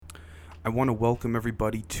I want to welcome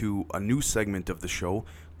everybody to a new segment of the show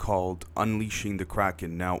called Unleashing the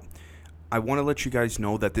Kraken. Now, I want to let you guys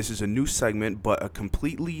know that this is a new segment, but a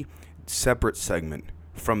completely separate segment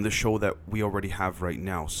from the show that we already have right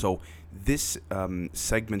now. So, this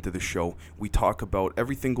segment of the show, we talk about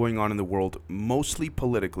everything going on in the world, mostly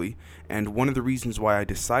politically. And one of the reasons why I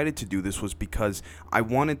decided to do this was because I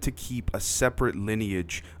wanted to keep a separate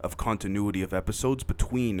lineage of continuity of episodes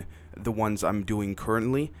between the ones I'm doing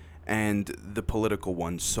currently and the political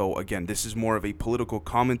ones. So again, this is more of a political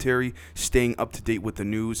commentary, staying up to date with the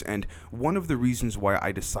news. And one of the reasons why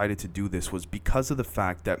I decided to do this was because of the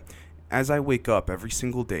fact that as I wake up every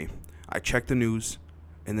single day, I check the news,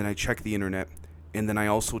 and then I check the internet, and then I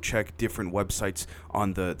also check different websites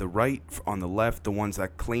on the right, on the left, the ones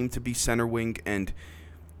that claim to be center wing, and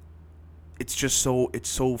it's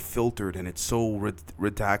so filtered and it's so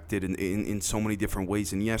redacted in so many different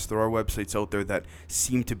ways. And yes, there are websites out there that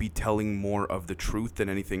seem to be telling more of the truth than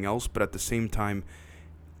anything else, but at the same time,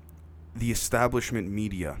 the establishment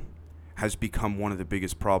media has become one of the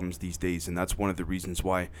biggest problems these days, and that's one of the reasons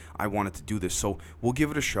why I wanted to do this. So we'll give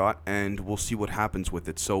it a shot and we'll see what happens with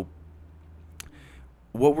it. So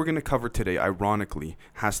what we're going to cover today, ironically,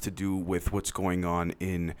 has to do with what's going on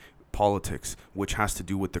in politics, which has to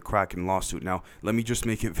do with the Kraken lawsuit. Now, let me just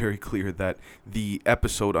make it very clear that the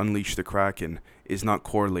episode Unleash the Kraken is not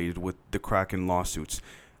correlated with the Kraken lawsuits.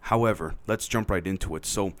 However, let's jump right into it.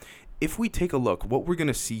 So, if we take a look, what we're going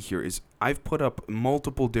to see here is I've put up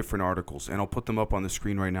multiple different articles, and I'll put them up on the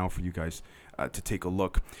screen right now for you guys to take a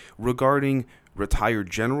look, regarding retired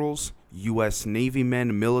generals, U.S. Navy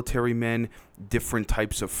men, military men, different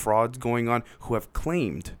types of frauds going on, who have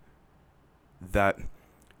claimed that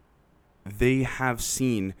they have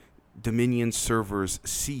seen Dominion servers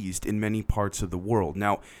seized in many parts of the world.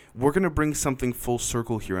 Now, we're going to bring something full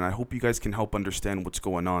circle here, and I hope you guys can help understand what's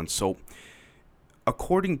going on. So,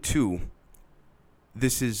 according to,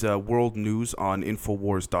 this is world news on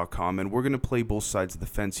Infowars.com, and we're going to play both sides of the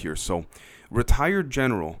fence here. So, retired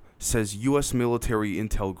general says U.S. military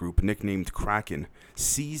intel group, nicknamed Kraken,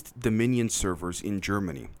 seized Dominion servers in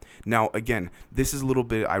Germany. Now, again, this is a little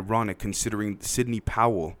bit ironic considering Sidney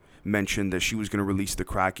Powell mentioned that she was going to release the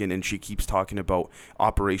Kraken, and she keeps talking about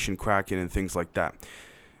Operation Kraken and things like that.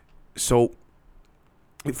 So,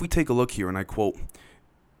 if we take a look here, and I quote,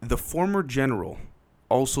 "The former general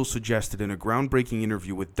also suggested in a groundbreaking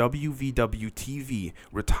interview with WVW-TV,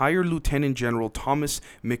 retired Lieutenant General Thomas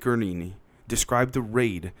McInerney described the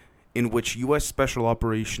raid in which U.S. Special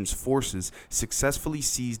Operations Forces successfully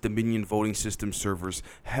seized Dominion voting system servers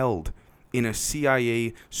held in a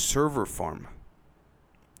CIA server farm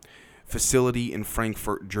facility in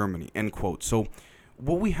Frankfurt, Germany," end quote. So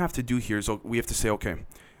what we have to do here is we have to say, okay,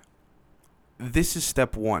 this is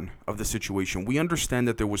step one of the situation. We understand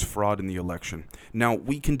that there was fraud in the election. Now,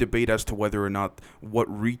 we can debate as to whether or not what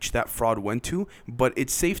reach that fraud went to, but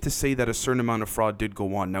it's safe to say that a certain amount of fraud did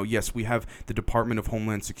go on. Now, yes, we have the Department of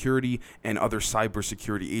Homeland Security and other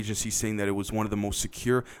cybersecurity agencies saying that it was one of the most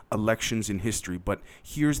secure elections in history. But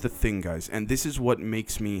here's the thing, guys, and this is what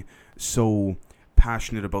makes me so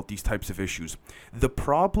passionate about these types of issues. The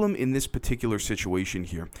problem in this particular situation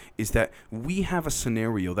here is that we have a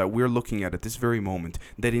scenario that we're looking at this very moment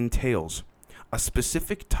that entails a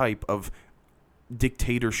specific type of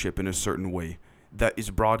dictatorship in a certain way that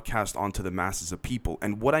is broadcast onto the masses of people.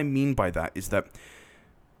 And what I mean by that is that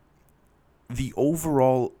the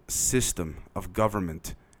overall system of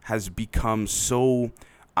government has become so,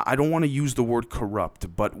 I don't want to use the word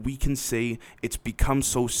corrupt, but we can say it's become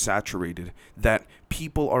so saturated that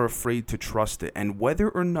people are afraid to trust it. And whether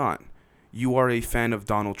or not you are a fan of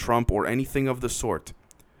Donald Trump or anything of the sort,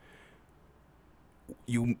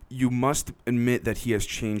 you must admit that he has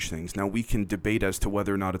changed things. Now, we can debate as to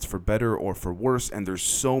whether or not it's for better or for worse, and there's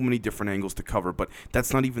so many different angles to cover, but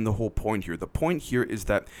that's not even the whole point here. The point here is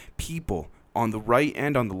that people on the right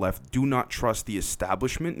and on the left do not trust the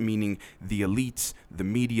establishment, meaning the elites, the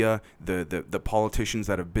media, the politicians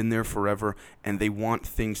that have been there forever, and they want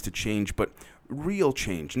things to change, but real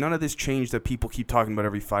change. None of this change that people keep talking about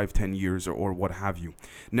every 5-10 years or what have you.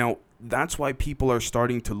 Now, that's why people are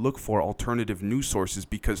starting to look for alternative news sources,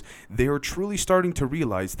 because they are truly starting to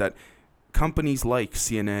realize that companies like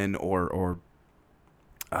CNN or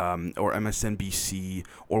MSNBC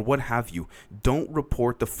or what have you don't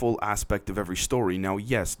report the full aspect of every story. Now,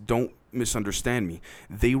 yes, don't misunderstand me.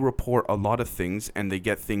 They report a lot of things and they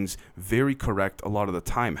get things very correct a lot of the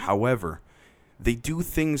time. However, they do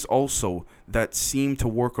things also that seem to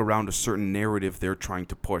work around a certain narrative they're trying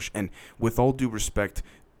to push. And with all due respect,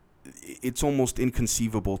 it's almost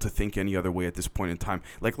inconceivable to think any other way at this point in time.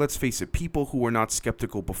 Like, let's face it, people who were not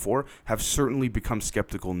skeptical before have certainly become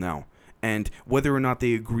skeptical now. And whether or not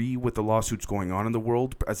they agree with the lawsuits going on in the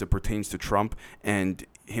world as it pertains to Trump and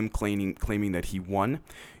him claiming that he won,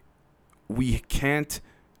 we can't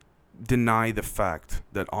deny the fact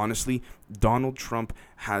that, honestly, Donald Trump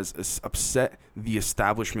has upset the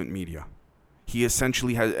establishment media. He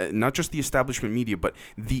essentially has not just the establishment media, but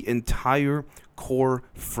the entire core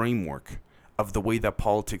framework of the way that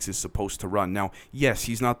politics is supposed to run. Now, yes,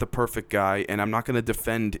 he's not the perfect guy, and I'm not going to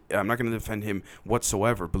defend him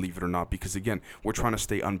whatsoever, believe it or not, because again, we're trying to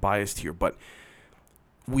stay unbiased here. But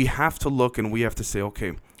we have to look and we have to say,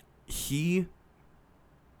 okay,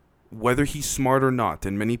 whether he's smart or not,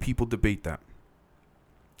 and many people debate that,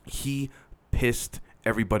 he pissed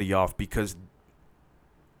everybody off because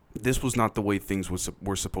this was not the way things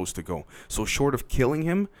were supposed to go. So short of killing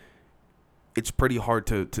him, it's pretty hard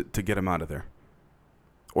to get him out of there,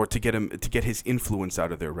 or to get his influence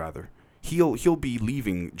out of there. Rather, he'll be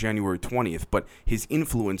leaving January 20th, but his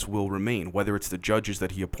influence will remain, whether it's the judges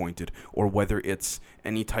that he appointed or whether it's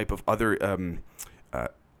any type of other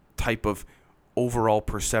type of overall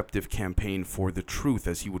perceptive campaign for the truth,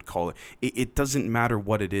 as he would call it. It doesn't matter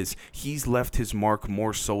what it is. He's left his mark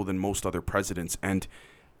more so than most other presidents. And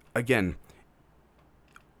again,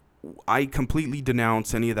 I completely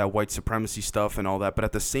denounce any of that white supremacy stuff and all that, but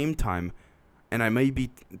at the same time, and I may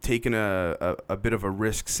be taking a bit of a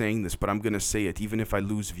risk saying this, but I'm going to say it, even if I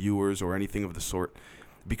lose viewers or anything of the sort,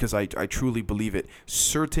 because I truly believe it.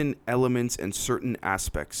 Certain elements and certain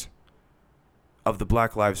aspects of the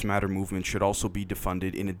Black Lives Matter movement should also be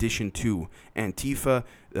defunded, in addition to Antifa,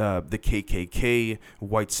 the KKK,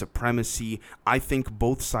 white supremacy. I think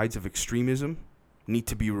both sides of extremism need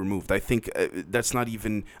to be removed. I think that's not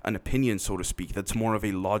even an opinion, so to speak. That's more of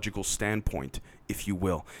a logical standpoint, if you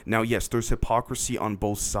will. Now, yes, there's hypocrisy on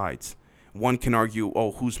both sides. One can argue,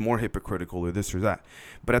 oh, who's more hypocritical or this or that.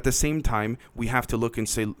 But at the same time, we have to look and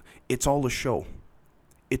say, it's all a show.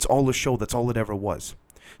 It's all a show. That's all it ever was.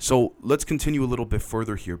 So let's continue a little bit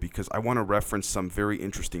further here, because I want to reference some very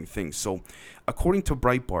interesting things. So according to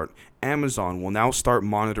Breitbart, Amazon will now start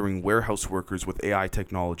monitoring warehouse workers with AI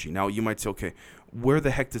technology. Now you might say, okay, where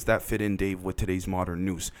the heck does that fit in, Dave, with today's modern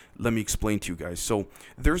news? Let me explain to you guys. So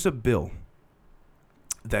there's a bill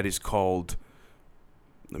that is called,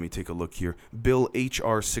 let me take a look here, Bill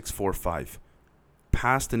HR 645.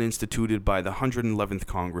 Passed and instituted by the 111th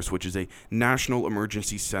Congress, which is a National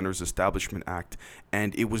Emergency Centers Establishment Act,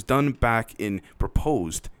 and it was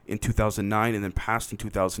proposed in 2009 and then passed in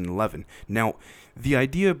 2011. Now, the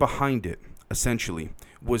idea behind it, essentially,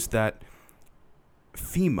 was that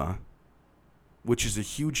FEMA, which is a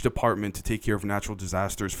huge department to take care of natural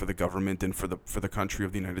disasters for the government and for the country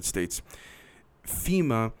of the United States, this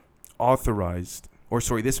bill authorized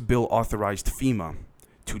FEMA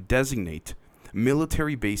to designate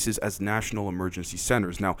military bases as national emergency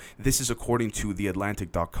centers. Now, this is according to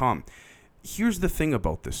theatlantic.com. Here's the thing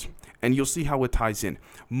about this, and you'll see how it ties in.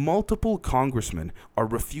 Multiple congressmen are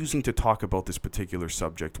refusing to talk about this particular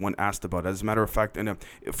subject when asked about it. As a matter of fact,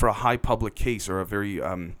 for a high public case, or a very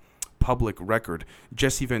public record,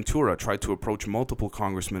 Jesse Ventura tried to approach multiple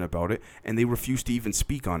congressmen about it, and they refused to even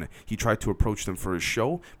speak on it. He tried to approach them for his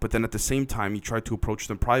show, but then at the same time, he tried to approach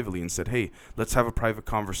them privately and said, hey, let's have a private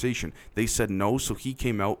conversation. They said no, so he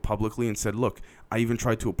came out publicly and said, look, I even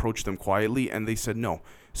tried to approach them quietly, and they said no.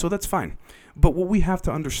 So that's fine. But what we have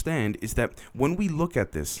to understand is that when we look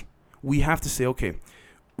at this, we have to say, okay,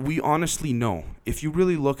 we honestly know, if you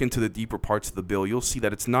really look into the deeper parts of the bill, you'll see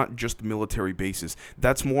that it's not just military bases.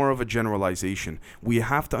 That's more of a generalization. We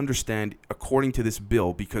have to understand, according to this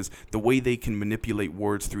bill, because the way they can manipulate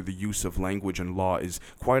words through the use of language and law is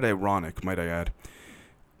quite ironic, might I add.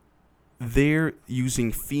 They're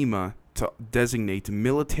using FEMA to designate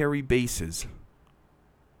military bases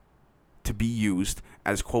to be used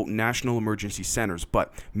as, quote, national emergency centers.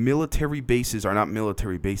 But military bases are not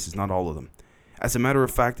military bases, not all of them. As a matter of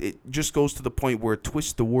fact, it just goes to the point where it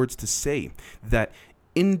twists the words to say that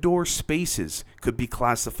indoor spaces could be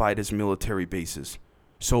classified as military bases.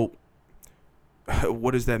 So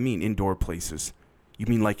what does that mean, indoor places? You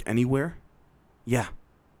mean like anywhere? Yeah.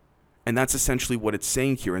 And that's essentially what it's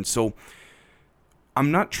saying here. And so I'm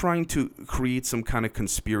not trying to create some kind of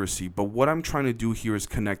conspiracy, but what I'm trying to do here is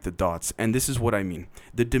connect the dots. And this is what I mean.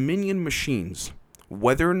 The Dominion machines,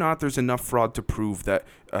 whether or not there's enough fraud to prove that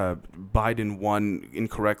Biden won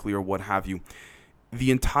incorrectly or what have you, The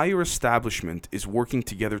entire establishment is working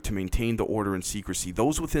together to maintain the order and secrecy.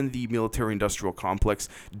 Those within the military-industrial complex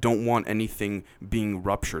don't want anything being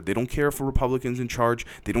ruptured. They don't care if a Republican's in charge.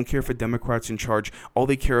 They don't care if a Democrat's in charge. All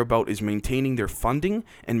they care about is maintaining their funding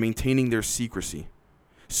and maintaining their secrecy.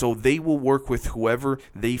 So they will work with whoever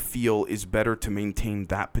they feel is better to maintain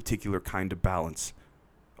that particular kind of balance.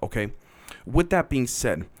 Okay? With that being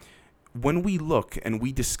said, when we look and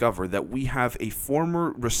we discover that we have a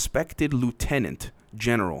former respected lieutenant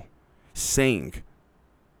general saying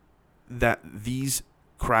that these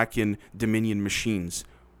Kraken Dominion machines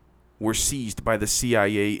were seized by the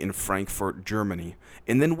CIA in Frankfurt, Germany,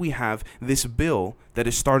 and then we have this bill that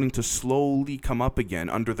is starting to slowly come up again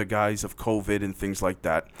under the guise of COVID and things like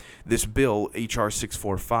that. This bill, HR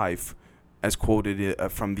 645, as quoted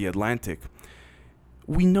from The Atlantic,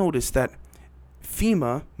 we notice that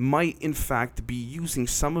FEMA might in fact be using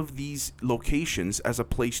some of these locations as a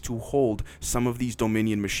place to hold some of these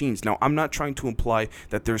Dominion machines. Now, I'm not trying to imply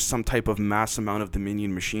that there's some type of mass amount of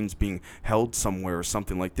Dominion machines being held somewhere or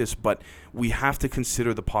something like this, but we have to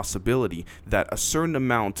consider the possibility that a certain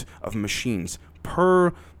amount of machines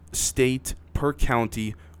per state, per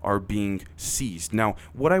county are being seized. Now,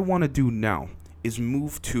 what I want to do now is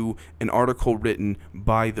move to an article written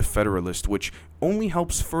by The Federalist, which only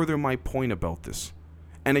helps further my point about this.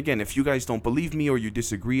 And again, if you guys don't believe me or you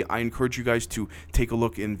disagree, I encourage you guys to take a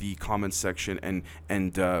look in the comments section and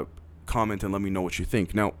comment and let me know what you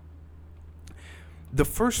think. Now, the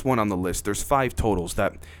first one on the list, there's 5 totals.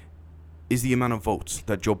 That is the amount of votes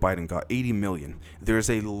that Joe Biden got, 80 million. There's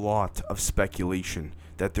a lot of speculation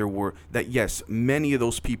that yes, many of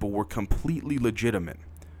those people were completely legitimate.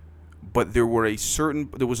 But there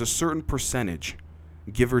was a certain percentage,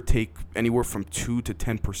 give or take anywhere from 2 to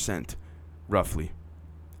 10%, roughly,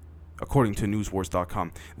 according to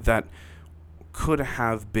newswars.com, that could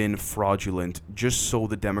have been fraudulent just so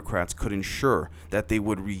the Democrats could ensure that they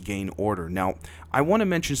would regain order. Now, I want to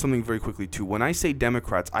mention something very quickly too. When I say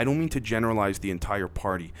Democrats, I don't mean to generalize the entire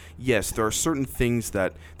party. Yes, there are certain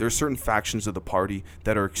factions of the party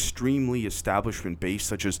that are extremely establishment based,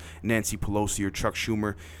 such as Nancy Pelosi or Chuck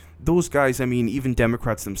Schumer. Those guys, I mean, even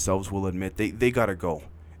Democrats themselves will admit they gotta go.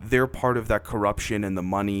 They're part of that corruption and the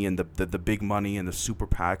money and the big money and the super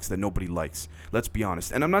PACs that nobody likes. Let's be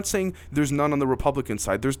honest. And I'm not saying there's none on the Republican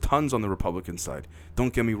side. There's tons on the Republican side.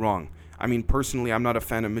 Don't get me wrong. I mean, personally, I'm not a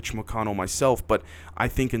fan of Mitch McConnell myself, but I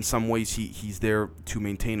think in some ways he's there to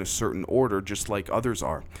maintain a certain order, just like others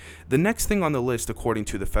are. The next thing on the list, according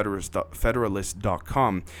to the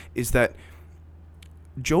Federalist.com, is that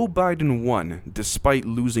Joe Biden won despite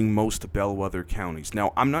losing most bellwether counties.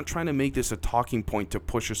 Now, I'm not trying to make this a talking point to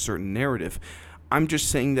push a certain narrative. I'm just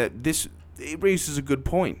saying that it raises a good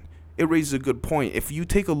point. It raises a good point. If you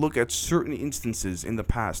take a look at certain instances in the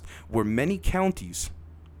past where many counties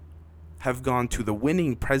have gone to the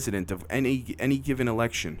winning president of any given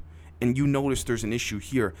election, and you notice there's an issue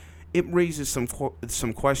here, it raises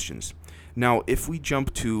some questions. Now, if we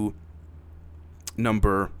jump to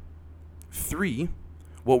number 3,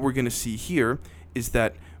 what we're going to see here is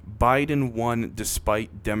that Biden won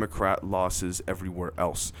despite Democrat losses everywhere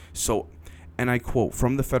else. So, and I quote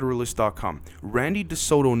from thefederalist.com, Randy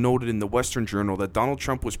DeSoto noted in the Western Journal that Donald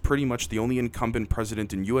Trump was pretty much the only incumbent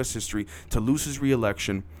president in U.S. history to lose his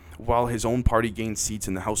re-election while his own party gained seats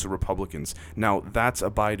in the House of Republicans. Now, that's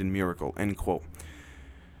a Biden miracle, end quote.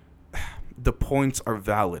 The points are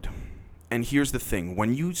valid. And here's the thing.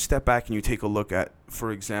 When you step back and you take a look at,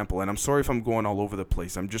 for example, and I'm sorry if I'm going all over the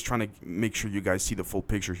place. I'm just trying to make sure you guys see the full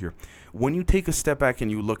picture here. When you take a step back and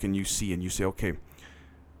you look and you see and you say, okay,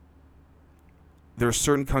 there are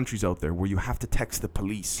certain countries out there where you have to text the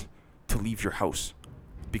police to leave your house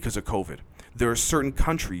because of COVID. There are certain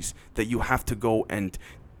countries that you have to go and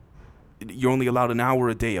you're only allowed an hour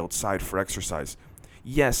a day outside for exercise.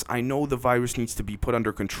 Yes, I know the virus needs to be put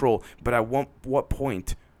under control, but at what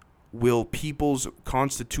point will people's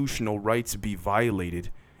constitutional rights be violated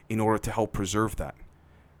in order to help preserve that?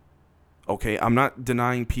 Okay, I'm not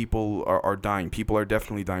denying people are dying. People are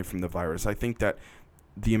definitely dying from the virus. I think that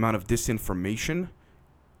the amount of disinformation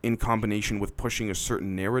in combination with pushing a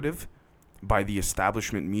certain narrative by the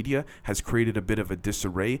establishment media has created a bit of a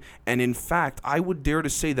disarray. And in fact, I would dare to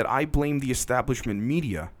say that I blame the establishment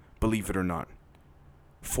media, believe it or not,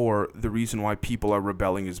 for the reason why people are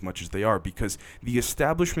rebelling as much as they are, because the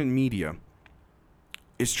establishment media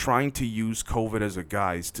is trying to use COVID as a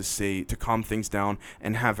guise to calm things down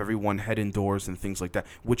and have everyone head indoors and things like that,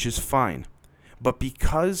 which is fine. But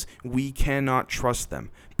because we cannot trust them,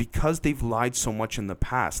 because they've lied so much in the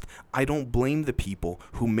past, I don't blame the people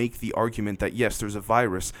who make the argument that yes, there's a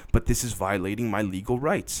virus, but this is violating my legal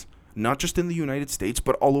rights. not just in the United States,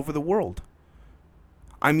 but all over the world.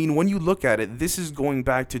 I mean, when you look at it, this is going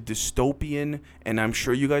back to dystopian, and I'm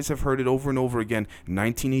sure you guys have heard it over and over again,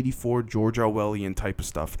 1984 George Orwellian type of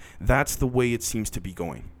stuff. That's the way it seems to be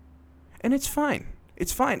going. And it's fine.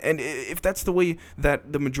 It's fine. And if that's the way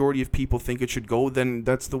that the majority of people think it should go, then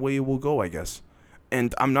that's the way it will go, I guess.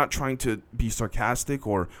 And I'm not trying to be sarcastic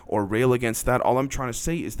or rail against that. All I'm trying to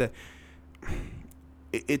say is that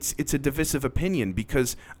it's a divisive opinion,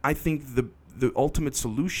 because I think the ultimate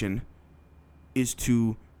solution is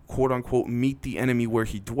to, quote unquote, meet the enemy where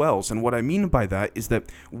he dwells. And what I mean by that is that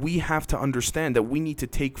we have to understand that we need to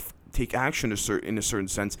take action in a certain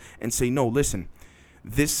sense and say, no, listen,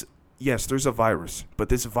 yes, there's a virus, but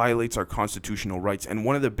this violates our constitutional rights. And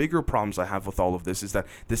one of the bigger problems I have with all of this is that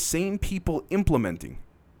the same people implementing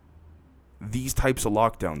these types of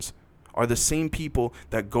lockdowns are the same people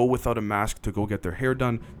that go without a mask to go get their hair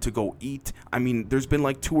done, to go eat. I mean, there's been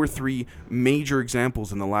like 2 or 3 major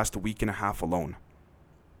examples in the last week and a half alone.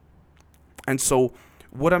 And so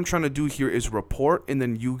what I'm trying to do here is report, and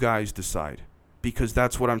then you guys decide, because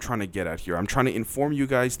that's what I'm trying to get at here. I'm trying to inform you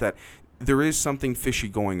guys that there is something fishy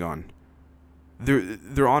going on.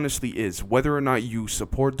 There honestly is. Whether or not you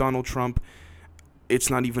support Donald Trump, it's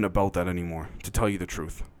not even about that anymore, to tell you the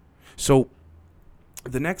truth. So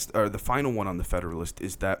the final one on the Federalist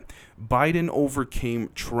is that Biden overcame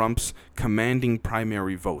Trump's commanding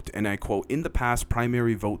primary vote. And I quote, "In the past,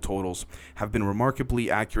 primary vote totals have been remarkably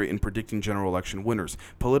accurate in predicting general election winners.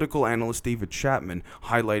 Political analyst David Chapman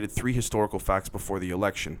highlighted 3 historical facts before the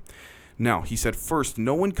election." Now, he said, first,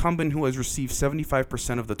 no incumbent who has received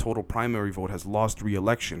 75% of the total primary vote has lost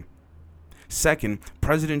re-election. Second,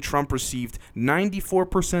 President Trump received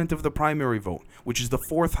 94% of the primary vote, which is the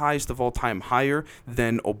 4th highest of all time, higher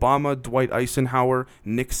than Obama, Dwight Eisenhower,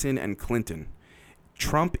 Nixon, and Clinton.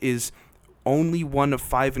 Trump is only one of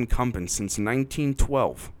 5 incumbents since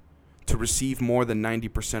 1912 to receive more than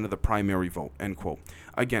 90% of the primary vote, end quote.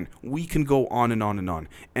 Again, we can go on and on and on.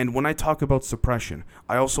 And when I talk about suppression,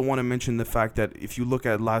 I also want to mention the fact that if you look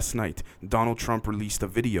at last night, Donald Trump released a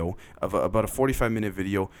video of about a 45-minute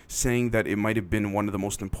video saying that it might have been one of the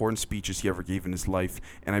most important speeches he ever gave in his life.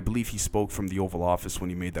 And I believe he spoke from the Oval Office when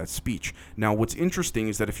he made that speech. Now, what's interesting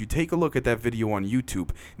is that if you take a look at that video on YouTube,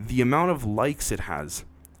 the amount of likes it has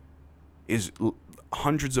is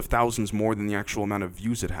hundreds of thousands more than the actual amount of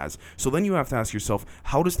views it has. So then you have to ask yourself,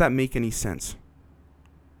 how does that make any sense?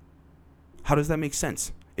 How does that make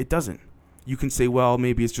sense? It doesn't. You can say, well,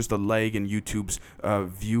 maybe it's just a lag in YouTube's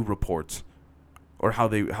view reports, or how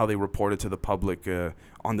they report it to the public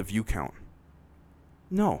on the view count.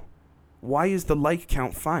 No. Why is the like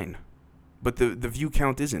count fine, but the view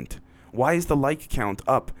count isn't? Why is the like count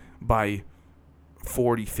up by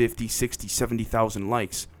 40, 50, 60, 70,000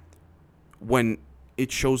 likes when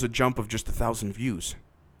it shows a jump of just 1,000 views?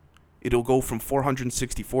 It'll go from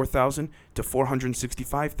 464,000 to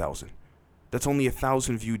 465,000. That's only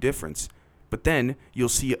 1,000 view difference. But then you'll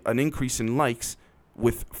see an increase in likes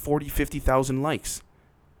with 40, 50,000 likes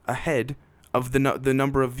ahead of the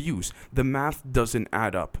number of views. The math doesn't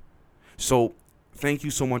add up. So thank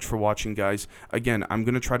you so much for watching, guys. Again, I'm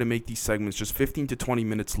going to try to make these segments just 15 to 20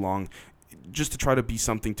 minutes long, just to try to be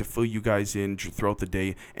something to fill you guys in throughout the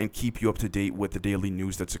day and keep you up to date with the daily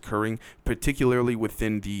news that's occurring, particularly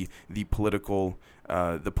within the political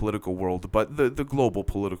world, but the global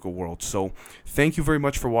political world. So thank you very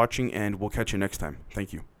much for watching, and we'll catch you next time.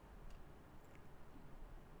 Thank you.